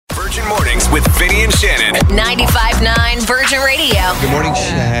Virgin Mornings with Vinny and Shannon. 95.9 Virgin Radio. Good morning,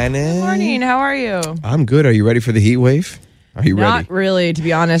 Shannon. Good morning. How are you? I'm good. Are you ready for the heat wave? Are you ready? Not really, to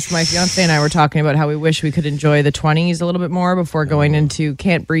be honest. My fiance and I were talking about how we wish we could enjoy the 20s a little bit more before going into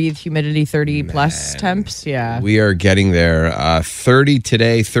can't breathe, humidity 30 plus temps. Yeah. We are getting there. 30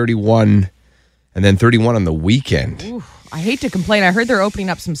 today, 31, and then 31 on the weekend. Ooh, I hate to complain. I heard they're opening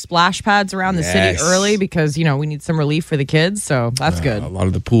up some splash pads around the city early because, you know, we need some relief for the kids. So that's good. A lot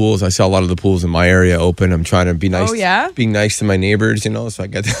of the pools. I saw a lot of the pools in my area open. I'm trying to be nice. Oh, yeah? Being nice to my neighbors, you know, so I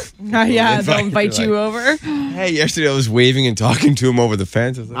get They'll invite you over. Hey, yesterday I was waving and talking to him over the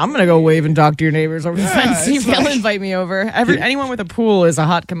fence. I was like, I'm going to go wave and talk to your neighbors over the fence. See if they'll invite me over. Anyone with a pool is a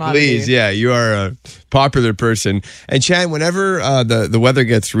hot commodity. Please, yeah, you are a popular person. And Chan, whenever the weather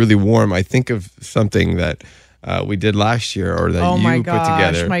gets really warm, I think of something that we did last year or that you put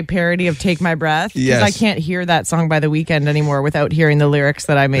together. My parody of Take My Breath. Because Yes. I can't hear that song by The Weeknd anymore without hearing the lyrics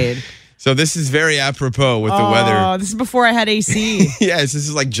that I made. So this is very apropos with the weather. Oh, this is before I had AC. Yes, this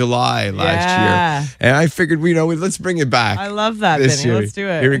is like July last Yeah. year. And I figured, let's bring it back. I love that, this Vinny. year. Let's do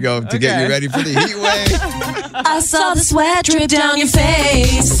it. Here we go to get you ready for the heat wave. I saw the sweat drip down your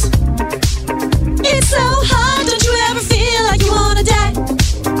face. It's so hot, don't you ever feel like you wanna die?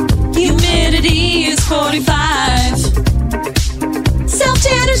 Humidity is 45.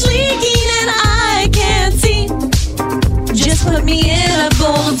 Self-tanner's leaking and I can't see. Just put me in a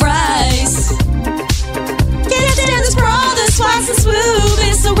bowl of rice. Can't stand this brawl, this slice and swoop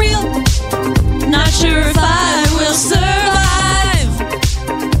is so real. Not sure if I will survive.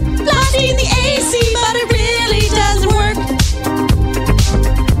 Blinding the AC, but it really doesn't work.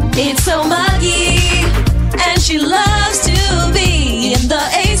 It's so muggy, and she loves to be in the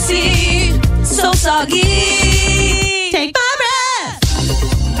AC. So soggy. Take my breath.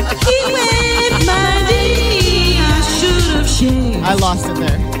 Heat wave, my knee. I should have shaved. I lost it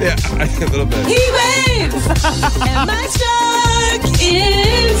there. Yeah, a little bit. Heat wave. Am I stuck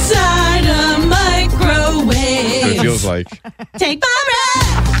inside a microwave? That's what it feels like. Take my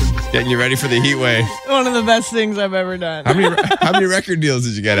breath. Getting you ready for the heat wave. One of the best things I've ever done. How many record deals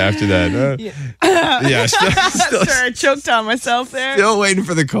did you get after that? Yeah, still Sorry, I choked on myself there. still waiting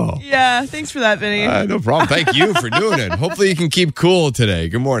for the call. Yeah, thanks for that, Vinny. No problem. Thank you for doing it. Hopefully you can keep cool today.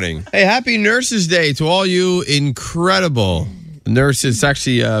 Good morning. Hey, happy Nurses Day to all you incredible nurses. It's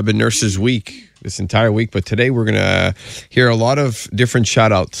actually been Nurses Week this entire week, but today we're going to hear a lot of different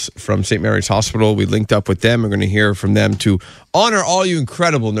shout outs from St. Mary's Hospital. We linked up with them. We're going to hear from them to honor all you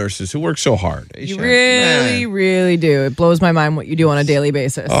incredible nurses who work so hard. Hey, You Shan? really, Man. really do. It blows my mind what you do on a daily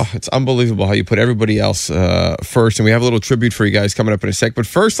basis. Oh, it's unbelievable how you put everybody else first. And we have a little tribute for you guys coming up in a sec. But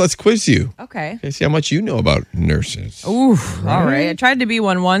first, let's quiz you. Okay. Okay, see how much you know about nurses. Ooh, all right. I tried to be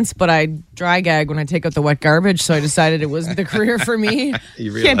one once, but I dry gag when I take out the wet garbage, so I decided it wasn't the career for me.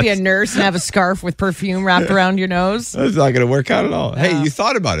 You Can't be a realize- nurse and have a scarf with perfume wrapped around your nose. That's not going to work out at all. Hey, you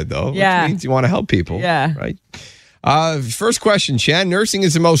thought about it, though. Yeah. Which means you want to help people. Yeah. Right? First question, Shan. Nursing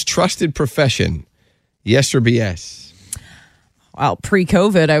is the most trusted profession. Yes or BS? Well,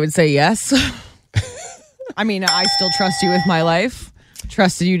 pre-COVID, I would say yes. I mean, I still trust you with my life.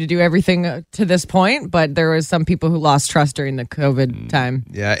 Trusted you to do everything to this point, but there was some people who lost trust during the COVID time.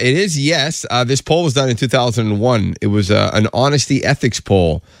 Yeah, it is yes. This poll was done in 2001. It was an honesty ethics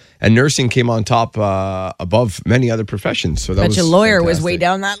poll, and nursing came on top above many other professions. So that Bet was your lawyer was fantastic. way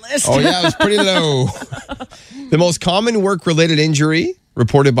down that list. Oh, yeah, it was pretty low. The most common work-related injury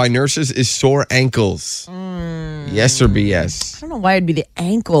reported by nurses is sore ankles. Yes or BS? I don't know why it'd be the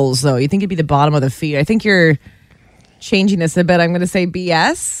ankles, though. You think it'd be the bottom of the feet. I think you're changing this a bit. I'm going to say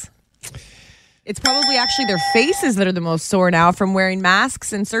BS. It's probably actually their faces that are the most sore now from wearing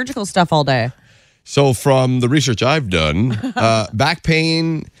masks and surgical stuff all day. So from the research I've done, back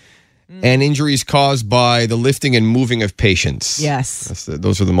pain and injuries caused by the lifting and moving of patients. Yes.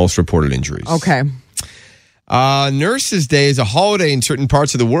 Those are the most reported injuries. Okay. Nurses Day is a holiday in certain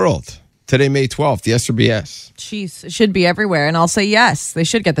parts of the world. Today, May 12th. Yes or BS? Jeez, it should be everywhere. And I'll say yes. They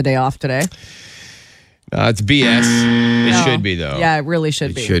should get the day off today. It's BS. It No. should be, though. Yeah, it really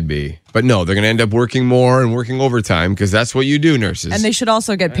should It be. should be. But no, they're going to end up working more and working overtime because that's what you do, nurses. And they should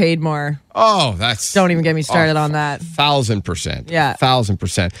also get paid more. Oh, that's... Don't even get me started on that. 1,000%. Yeah.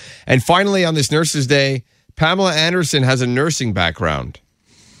 1,000%. And finally, on this Nurses Day, Pamela Anderson has a nursing background.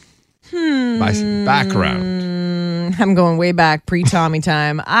 Background. I'm going way back pre-Tommy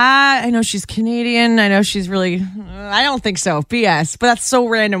time. I know she's Canadian. I know she's really... I don't think so. BS. But that's so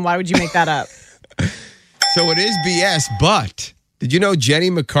random. Why would you make that up? So it is BS, but did you know Jenny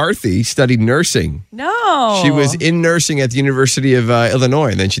McCarthy studied nursing? No. She was in nursing at the University of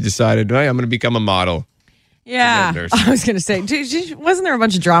Illinois, and then she decided, hey, I'm going to become a model. Yeah. Nurse. I was going to say, wasn't there a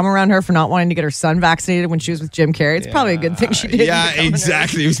bunch of drama around her for not wanting to get her son vaccinated when she was with Jim Carrey? It's probably a good thing she did. Yeah,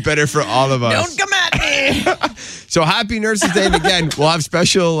 exactly. It was better for all of us. Don't come at me. So happy Nurses Day. And again, we'll have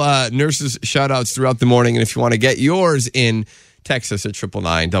special nurses shout outs throughout the morning. And if you want to get yours in, text us at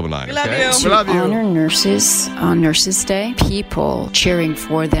 99999. We love you. We love you. Honor nurses on Nurses Day. People cheering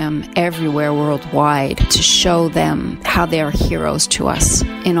for them everywhere worldwide to show them how they are heroes to us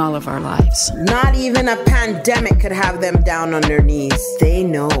in all of our lives. Not even a pandemic could have them down on their knees. They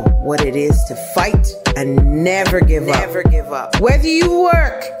know what it is to fight and never give up. Never give up. Whether you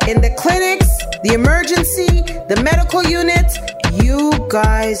work in the clinics, the emergency, the medical units, you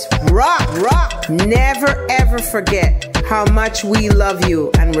guys rock. Never ever forget how much we love you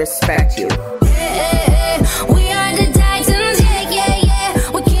and respect you. We are the Titans,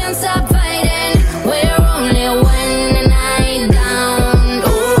 yeah. We can't stop fighting. We're only one night down.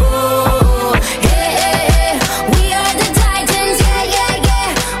 Ooh, hey. We are the Titans,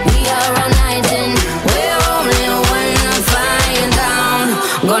 yeah. We are all nighting. We're only one flying down.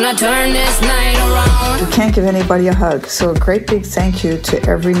 Gonna turn this night around. Can't give anybody a hug, so a great big thank you to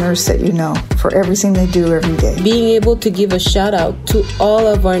every nurse that you know for everything they do every day. Being able to give a shout out to all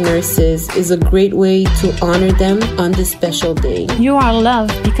of our nurses is a great way to honor them on this special day. You are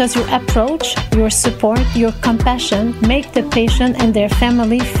loved because your approach, your support, your compassion make the patient and their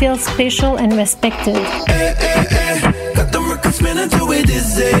family feel special and respected. Got the record spinning to it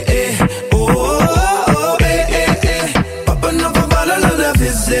dizzy. Popping up a bottle of the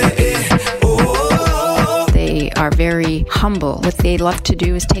fizzy. They are very humble. What they love to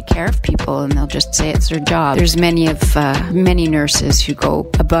do is take care of people, and they'll just say it's their job. There's many nurses who go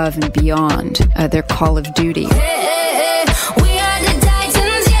above and beyond their call of duty. We are the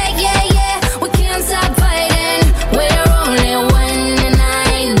Titans, yeah. We can't stop fighting. We're only one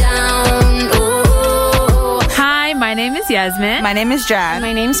night down. Ooh. Hi, my name is Yasmin. My name is Jan.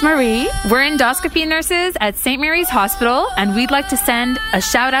 My name's Marie. We're endoscopy nurses at St. Mary's Hospital, and we'd like to send a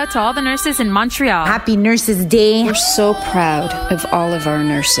shout out to all the nurses in Montreal. Happy Nurses Day. We're so proud of all of our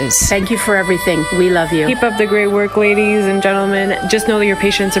nurses. Thank you for everything. We love you. Keep up the great work, ladies and gentlemen. Just know that your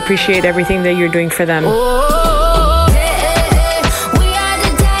patients appreciate everything that you're doing for them.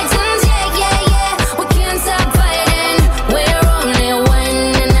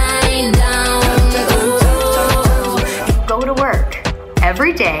 Go to work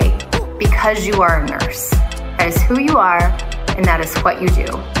every day because you are a nurse. That is who you are, and that is what you do.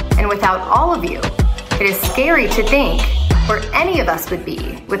 And without all of you, it is scary to think where any of us would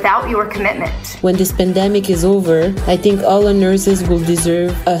be without your commitment. When this pandemic is over, I think all our nurses will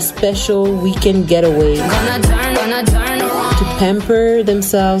deserve a special weekend getaway. To pamper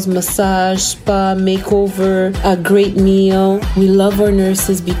themselves, massage, spa, makeover, a great meal. We love our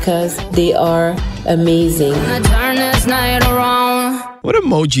nurses because they are amazing. What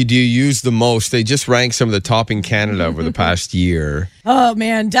emoji do you use the most? They just ranked some of the top in Canada over the past year. Oh,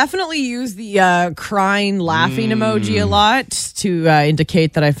 man. Definitely use the crying, laughing emoji a lot to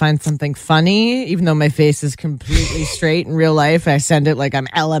indicate that I find something funny. Even though my face is completely straight in real life, I send it like I'm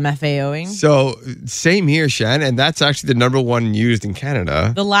LMFAOing. So, same here, Shan. And that's actually the number one used in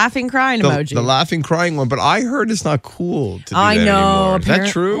Canada. The laughing, crying emoji. The laughing, crying one. But I heard it's not cool to do I that know. anymore. Is that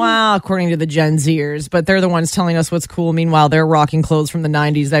true? Well, according to the Gen Zers. But they're the ones telling us what's cool. Meanwhile, they're rocking clothes from the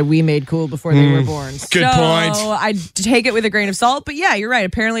 90s that we made cool before they were born. Good point. So I take it with a grain of salt. But yeah, you're right.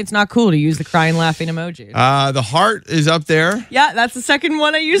 Apparently, it's not cool to use the crying, laughing emoji. The heart is up there. Yeah, that's the second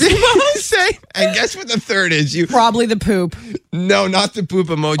one I use the most. Same. And guess what the third is? Probably the poop. No, not the poop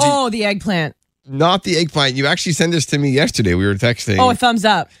emoji. Oh, the eggplant. Not the eggplant. You actually sent this to me yesterday. We were texting. Oh, a thumbs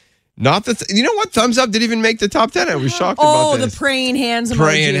up. Not the. You know what? Thumbs up didn't even make the top 10. I was shocked about this. Oh, the praying hands emoji.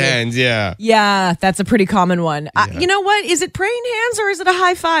 Praying hands, yeah. Yeah, that's a pretty common one. You know what? Is it praying hands or is it a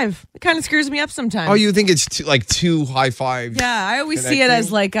high five? It kind of screws me up sometimes. Oh, you think it's two high fives? Yeah, I always see it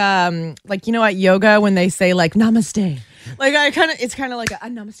as like you know, at yoga when they say like namaste. Like it's kind of like a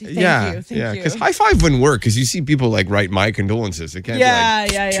namaste. Thank you. Thank you. Because high five wouldn't work because you see people like write my condolences. It can't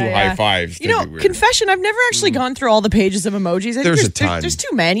be like two high fives. You know, confession. I've never actually gone through all the pages of emojis. I think there's a ton. There's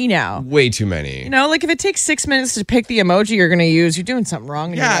too many now. Way too many. You know, like if it takes 6 minutes to pick the emoji you're going to use, you're doing something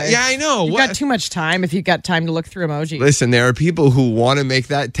wrong. Yeah, I know. You've got too much time if you've got time to look through emojis. Listen, there are people who want to make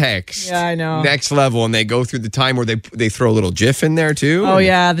that text. Yeah, I know. Next level, and they go through the time where they throw a little GIF in there too. Oh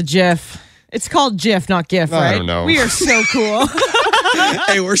yeah, the GIF. It's called GIF, not GIF, right? I don't know. We are so cool.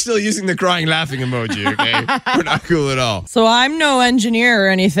 Hey, we're still using the crying, laughing emoji, okay? We're not cool at all. So I'm no engineer or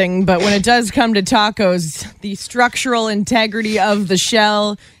anything, but when it does come to tacos, the structural integrity of the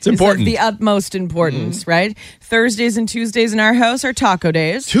shell is important. of the utmost importance, right? Thursdays and Tuesdays in our house are taco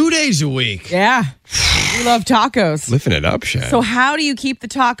days. 2 days a week. Yeah. We love tacos. Lifting it up, Shan. So how do you keep the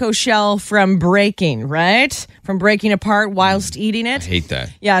taco shell from breaking, right? From breaking apart whilst eating it? I hate that.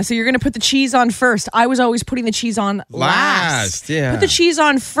 Yeah, so you're going to put the cheese on first. I was always putting the cheese on last. Yeah. Put the cheese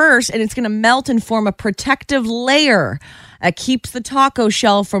on first, and it's going to melt and form a protective layer that keeps the taco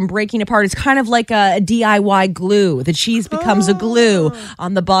shell from breaking apart. It's kind of like a DIY glue. The cheese becomes a glue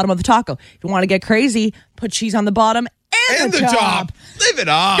on the bottom of the taco. If you want to get crazy, put cheese on the bottom and the top. Live it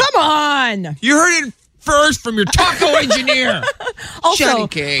up. Come on. You heard it first from your taco engineer. Also, Johnny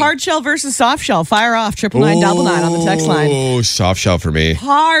King. hard shell versus soft shell. Fire off 99999 on the text line. Oh, soft shell for me.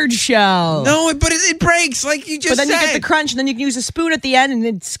 Hard shell. No, but it breaks like you just But then said. you get the crunch, and then you can use a spoon at the end and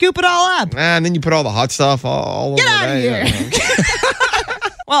then scoop it all up. And then you put all the hot stuff all Get over out of there.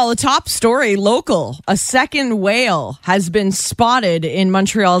 here. Well, the top story, local. A second whale has been spotted in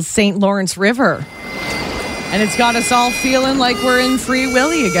Montreal's St. Lawrence River. And it's got us all feeling like we're in Free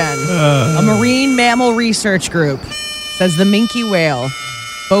Willy again. A marine mammal research group says the minke whale,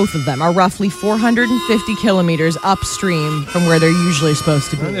 both of them, are roughly 450 kilometers upstream from where they're usually supposed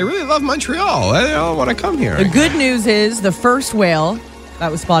to be. They really love Montreal. They all want to come here. The good news is the first whale that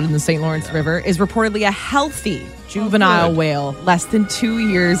was spotted in the St. Lawrence River is reportedly a healthy juvenile whale, less than 2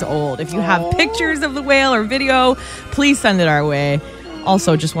 years old. If you have pictures of the whale or video, please send it our way.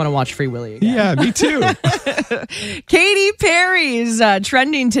 Also, just want to watch Free Willy again. Yeah, me too. Katy Perry is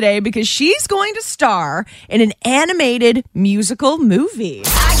trending today because she's going to star in an animated musical movie.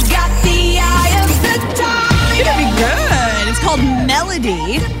 I got the eye of the It's gonna be good. It's called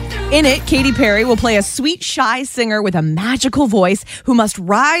Melody. In it, Katy Perry will play a sweet, shy singer with a magical voice who must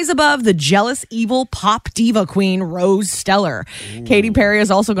rise above the jealous, evil pop diva queen, Rose Stellar. Katy Perry is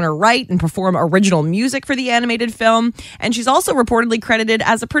also going to write and perform original music for the animated film, and she's also reportedly credited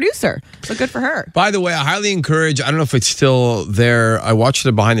as a producer. So good for her. By the way, I highly encourage, I don't know if it's still there, I watched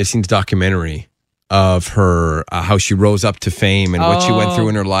the behind-the-scenes documentary of her, how she rose up to fame and what she went through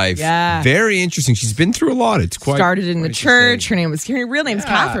in her life. Yeah. Very interesting. She's been through a lot. It's quite started in the church. Her real name's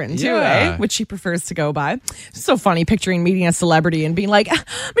Catherine, too, eh? Which she prefers to go by. It's so funny picturing meeting a celebrity and being like,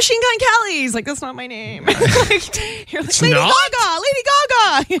 Machine Gun Kelly's like, that's not my name. Like, you're like, Lady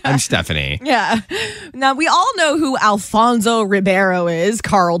Gaga. Yeah. I'm Stephanie. Yeah. Now, we all know who Alfonso Ribeiro is,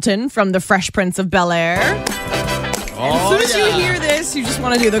 Carlton from The Fresh Prince of Bel-Air. And as soon as you hear this, you just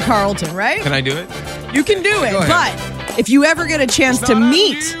want to do the Carlton, right? Can I do it? You can do it, but if you ever get a chance to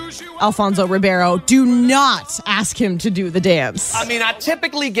meet Alfonso Ribeiro, do not ask him to do the dance. I mean, I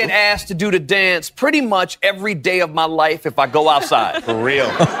typically get asked to do the dance pretty much every day of my life if I go outside. For real.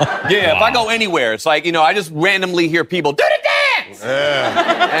 Yeah, if I go anywhere, it's like, I just randomly hear people, do the dance!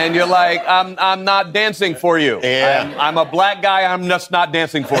 Yeah. And you're like, I'm not dancing for you. Yeah. I'm a black guy, I'm just not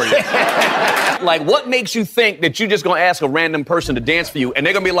dancing for you. Like, what makes you think that you're just going to ask a random person to dance for you, and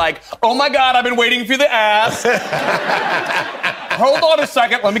they're going to be like, oh my God, I've been waiting for the ass. Hold on a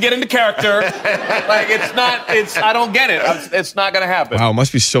second, let me get into character. Like, I don't get it. It's not going to happen. Wow, it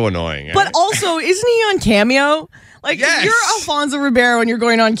must be so annoying. Eh? But also, isn't he on Cameo? Like, if you're Alfonso Ribeiro and you're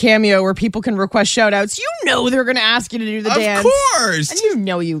going on Cameo where people can request shout-outs, you know they're going to ask you to do the dance. Of course. And you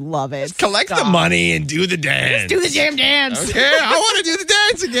know you love it. Just collect the money and do the dance. Just do the damn dance. Okay, I want to do the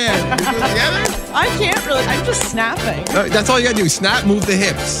dance again. We do it together? I can't really. I'm just snapping. No, that's all you got to do. Snap, move the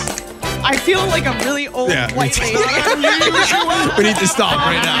hips. I feel like a really old white lady. We need to stop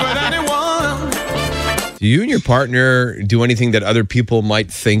right now. Do you and your partner do anything that other people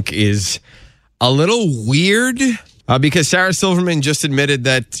might think is a little weird? Because Sarah Silverman just admitted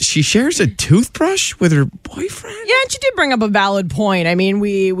that she shares a toothbrush with her boyfriend. Yeah, and she did bring up a valid point. I mean,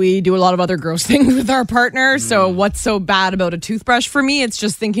 we do a lot of other gross things with our partner, so what's so bad about a toothbrush? For me, it's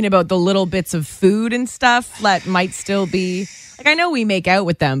just thinking about the little bits of food and stuff that might still be... Like, I know we make out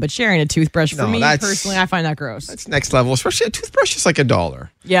with them, but sharing a toothbrush, for me personally, I find that gross. That's next level, especially a toothbrush is like $1.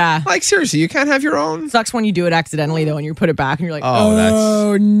 Yeah. Like, seriously, you can't have your own? Sucks when you do it accidentally, though, and you put it back, and you're like,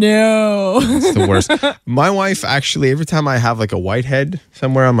 oh no. That's the worst. My wife, actually, every time I have like a whitehead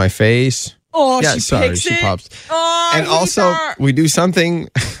somewhere on my face... Oh, yeah, she picks she it. pops. Oh, and also, we do something.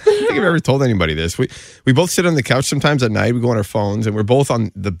 I don't think I've ever told anybody this. We both sit on the couch sometimes at night. We go on our phones, and we're both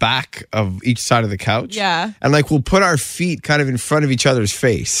on the back of each side of the couch. Yeah. And like we'll put our feet kind of in front of each other's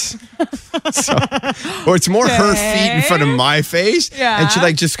face. Or it's more her feet in front of my face. Yeah. And she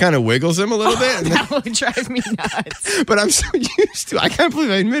like just kind of wiggles them a little bit. And that would drive me nuts. But I'm so used to it. I can't believe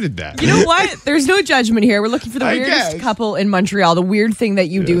I admitted that. You know what? There's no judgment here. We're looking for the weirdest couple in Montreal. The weird thing that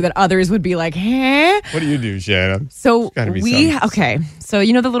you do that others would be like, huh? What do you do, Shannon? So so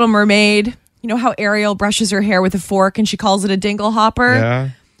you know the Little Mermaid? You know how Ariel brushes her hair with a fork and she calls it a dingle hopper? Yeah.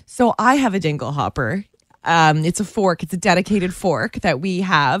 So I have a dingle hopper. It's a fork. It's a dedicated fork that we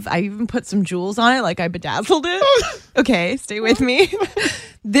have. I even put some jewels on it, like I bedazzled it. Okay, stay with me.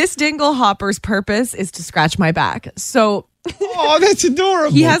 This dingle hopper's purpose is to scratch my back. So Oh, that's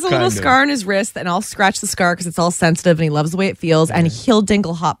adorable. he has a little kind of. scar on his wrist, and I'll scratch the scar because it's all sensitive, and he loves the way it feels. And he'll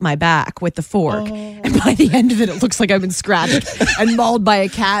dingle hop my back with the fork. And by the end of it, it looks like I've been scratched and mauled by a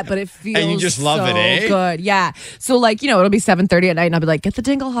cat, but it feels And you just love so it, eh? good. Yeah. So, like, it'll be 7:30 at night, and I'll be like, get the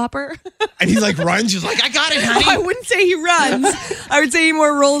dingle hopper. And he like runs. He's like, I got it, honey. I wouldn't say he runs. I would say he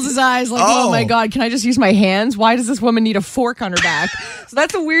more rolls his eyes like, oh my God, can I just use my hands? Why does this woman need a fork on her back? So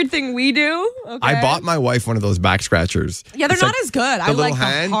that's a weird thing we do. Okay. I bought my wife one of those back scratchers. Yeah, they're It's not like as good. I little like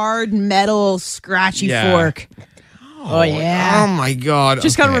hand. the hard metal scratchy Yeah. fork. Oh yeah. Oh my God.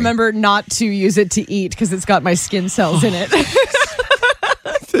 Just got to Okay. remember not to use it to eat because it's got my skin cells in it.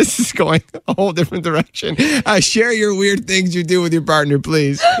 This is going a whole different direction. Share your weird things you do with your partner,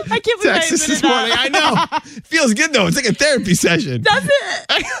 please. I can't believe Text I us this admitted morning. I know. Feels good though. It's like a therapy session. Does it?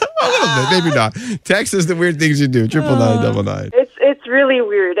 A little bit, maybe not. Text us the weird things you do. 99999. It's really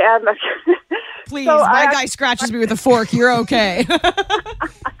weird. And Please, So my I- guy scratches me with a fork. You're okay.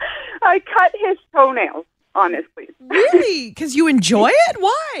 I cut his toenails, honestly. Really? Because you enjoy it?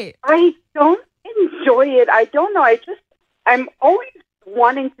 Why? I don't enjoy it. I don't know. I'm always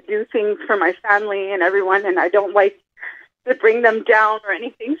wanting to do things for my family and everyone, and I don't like to bring them down or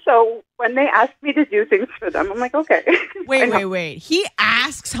anything. So when they ask me to do things for them, I'm like, okay. Wait. He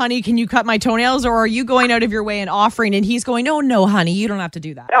asks, honey, can you cut my toenails? Or are you going out of your way and offering? And he's going, no, honey, you don't have to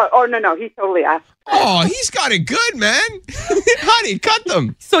do that. Oh, no. He totally asked. Oh, he's got it good, man. Honey, cut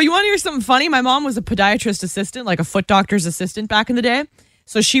them. So you want to hear something funny? My mom was a podiatrist assistant, like a foot doctor's assistant back in the day.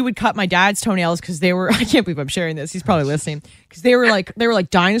 So she would cut my dad's toenails because they were, I can't believe I'm sharing this. He's probably listening. Because they were like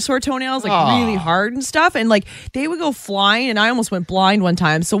dinosaur toenails, like really hard and stuff. And like they would go flying, and I almost went blind one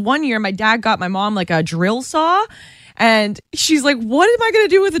time. So one year my dad got my mom like a drill saw. And she's like, what am I going to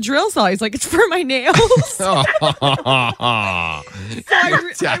do with a drill saw? He's like, it's for my nails. So I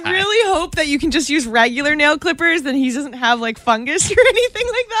really hope that you can just use regular nail clippers, then he doesn't have like fungus or anything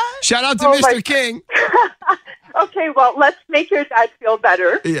like that. Shout out to Mr. King. Okay, well, let's make your dad feel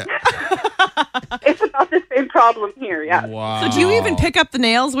better. Yeah. It's about the same problem here, yeah. Wow. So do you even pick up the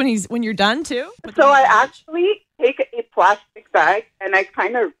nails when you're done too? So I actually take a plastic bag and I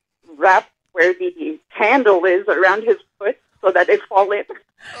kind of wrap where the handle is around his foot so that it fall in.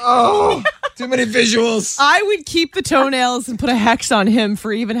 Oh, too many visuals. I would keep the toenails and put a hex on him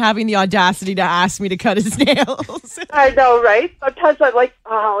for even having the audacity to ask me to cut his nails. I know, right? Sometimes I'm like,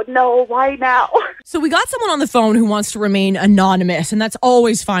 oh, no, why now? So we got someone on the phone who wants to remain anonymous, and that's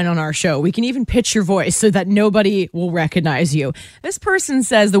always fine on our show. We can even pitch your voice so that nobody will recognize you. This person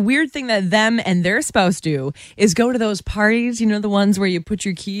says the weird thing that them and their spouse do is go to those parties, the ones where you put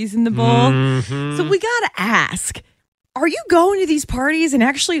your keys in the bowl. Mm-hmm. So we got to ask, are you going to these parties and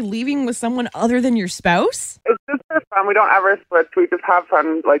actually leaving with someone other than your spouse? It's just for fun. We don't ever split. We just have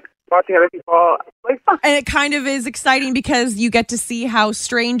fun, like, watching other people. And it kind of is exciting because you get to see how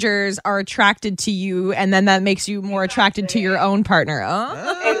strangers are attracted to you, and then that makes you more attracted to your own partner.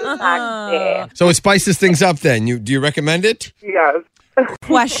 Exactly. So it spices things up then. Do you recommend it? Yes.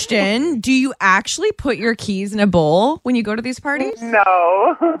 Question, do you actually put your keys in a bowl when you go to these parties?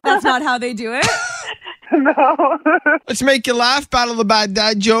 No. That's not how they do it? No. Let's make you laugh. Battle the bad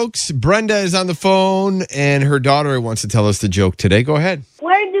dad jokes. Brenda is on the phone, and her daughter wants to tell us the joke today. Go ahead.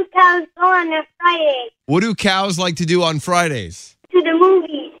 Where do cows go on a Friday? What do cows like to do on Fridays? To the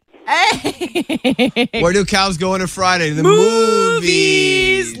movies. Hey! Where do cows go on a Friday? To the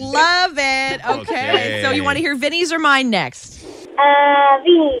Movies! movies. Love it. Okay. So you want to hear Vinny's or mine next?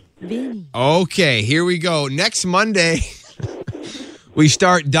 Vinny. Okay, here we go. Next Monday, we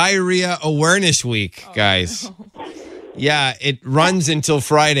start Diarrhea Awareness Week, guys. No. Yeah, it runs until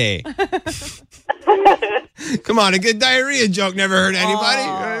Friday. Come on, a good diarrhea joke never hurt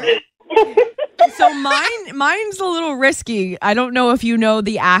anybody. So mine's a little risky. I don't know if you know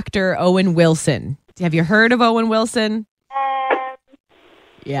the actor Owen Wilson. Have you heard of Owen Wilson?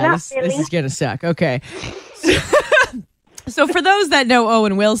 Yeah, this is going to suck. Okay. So for those that know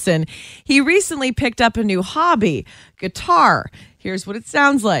Owen Wilson, he recently picked up a new hobby, guitar. Here's what it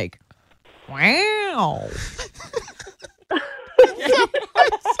sounds like. Wow.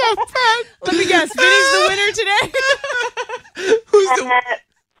 So bad. Let me guess, Vinny's the winner today? Who's the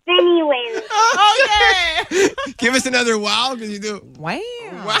Vinny wins. Okay. Give us another wow, because you do. Wow.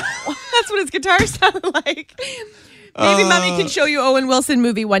 That's what his guitar sounded like. Maybe Mommy can show you Owen Wilson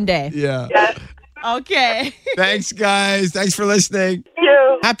movie one day. Yeah. Yes. Okay. Thanks, guys. Thanks for listening. Thank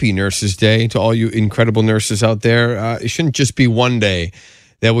you. Happy Nurses Day to all you incredible nurses out there. It shouldn't just be one day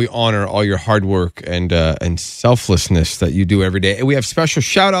that we honor all your hard work and selflessness that you do every day. And we have special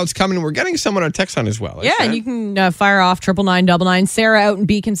shout outs coming. We're getting someone on text line as well. Yeah, and you can fire off 99999. Sarah out in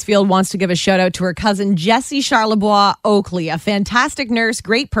Beaconsfield wants to give a shout out to her cousin Jessie Charlebois Oakley, a fantastic nurse,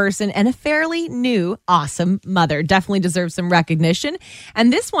 great person, and a fairly new, awesome mother. Definitely deserves some recognition.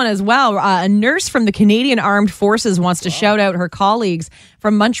 And this one as well, a nurse from the Canadian Armed Forces wants to shout out her colleagues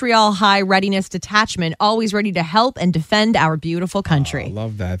from Montreal High Readiness Detachment, always ready to help and defend our beautiful country. I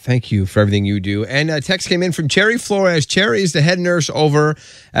love that. Thank you for everything you do. And a text came in from Cherry Flores. Cherry is the head nurse over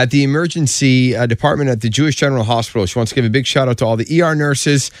at the emergency department at the Jewish General Hospital. She wants to give a big shout out to all the ER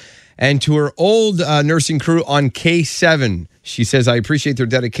nurses and to her old nursing crew on K7. She says, I appreciate their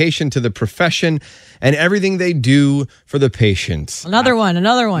dedication to the profession and everything they do for the patients. Another one.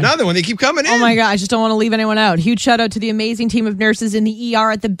 They keep coming in. Oh my God, I just don't want to leave anyone out. Huge shout out to the amazing team of nurses in the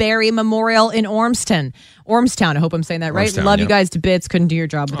ER at the Barry Memorial in Ormstown. I hope I'm saying that right. Ormstown, Love yeah. you guys to bits. Couldn't do your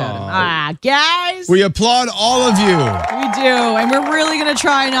job without them. Guys. We applaud all of you. We do. And we're really going to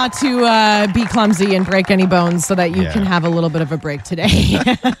try not to be clumsy and break any bones so that you can have a little bit of a break today.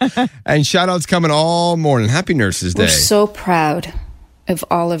 And shout outs coming all morning. Happy Nurses Day. We're so proud of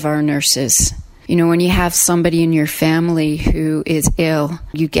all of our nurses. You know, when you have somebody in your family who is ill,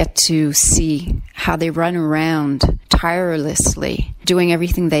 you get to see how they run around tirelessly, doing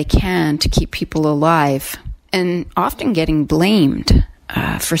everything they can to keep people alive, and often getting blamed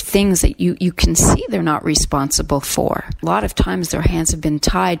for things that you can see they're not responsible for. A lot of times their hands have been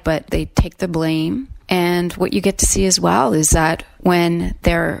tied, but they take the blame. And what you get to see as well is that when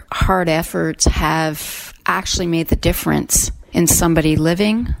their hard efforts have actually made the difference in somebody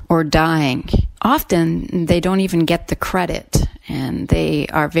living or dying, often they don't even get the credit, and they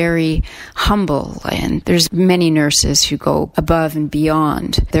are very humble. And there's many nurses who go above and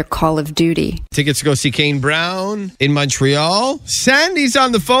beyond their call of duty. Tickets to go see Kane Brown in Montreal. Sandy's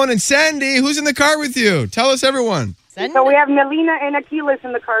on the phone. And Sandy, who's in the car with you? Tell us, everyone. So we have Melina and Aquiles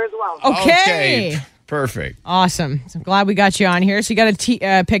in the car as well. Okay. Perfect. Awesome. So I'm glad we got you on here. So you got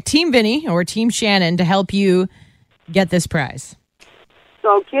to pick Team Vinny or Team Shannon to help you get this prize.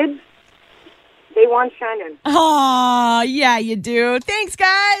 So kids, they want Shannon. Oh, yeah, you do. Thanks,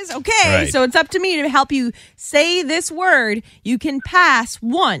 guys. Okay, Right. So it's up to me to help you say this word. You can pass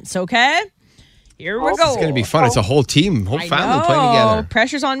once, okay? Here we go. It's going to be fun. It's a whole team, whole family playing together.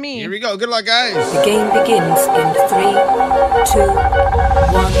 Pressure's on me. Here we go. Good luck, guys. The game begins in 3, 2,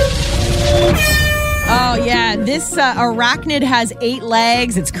 1. Oh, yeah. This arachnid has 8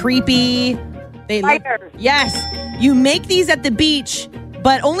 legs. It's creepy. Yes. You make these at the beach,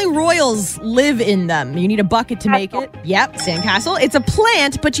 but only royals live in them. You need a bucket to make it. Yep, sandcastle. It's a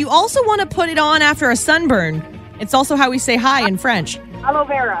plant, but you also want to put it on after a sunburn. It's also how we say hi in French. Aloe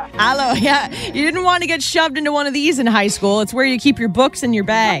vera. Aloe, yeah. You didn't want to get shoved into one of these in high school. It's where you keep your books in your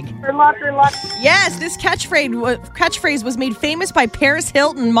bag. Locker. Yes, this catchphrase was made famous by Paris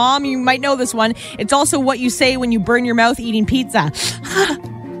Hilton. Mom, you might know this one. It's also what you say when you burn your mouth eating pizza.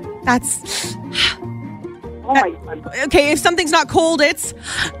 That's... Oh my God. Okay, if something's not cold, it's...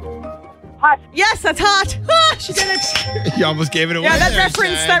 Hot. Yes, that's hot. Ah, she did it. You almost gave it away. Yeah, that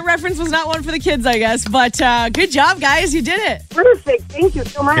there, reference was not one for the kids, I guess. But good job, guys. You did it. Perfect. Thank you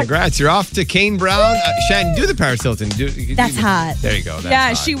so much. Congrats. You're off to Kane Brown. Shannon, do the Paris Hilton. That's hot. There you go. That's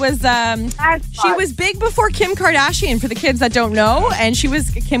yeah, hot. she was big before Kim Kardashian, for the kids that don't know. And she was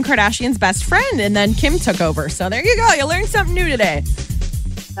Kim Kardashian's best friend. And then Kim took over. So there you go. You learned something new today.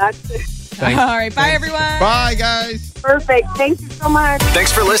 That's it. All right. Bye, everyone. Bye, guys. Perfect. Thank you so much.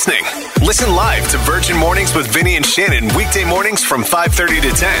 Thanks for listening. Listen live to Virgin Mornings with Vinny and Shannon weekday mornings from 5:30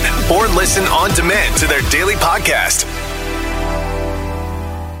 to 10, or listen on demand to their daily podcast.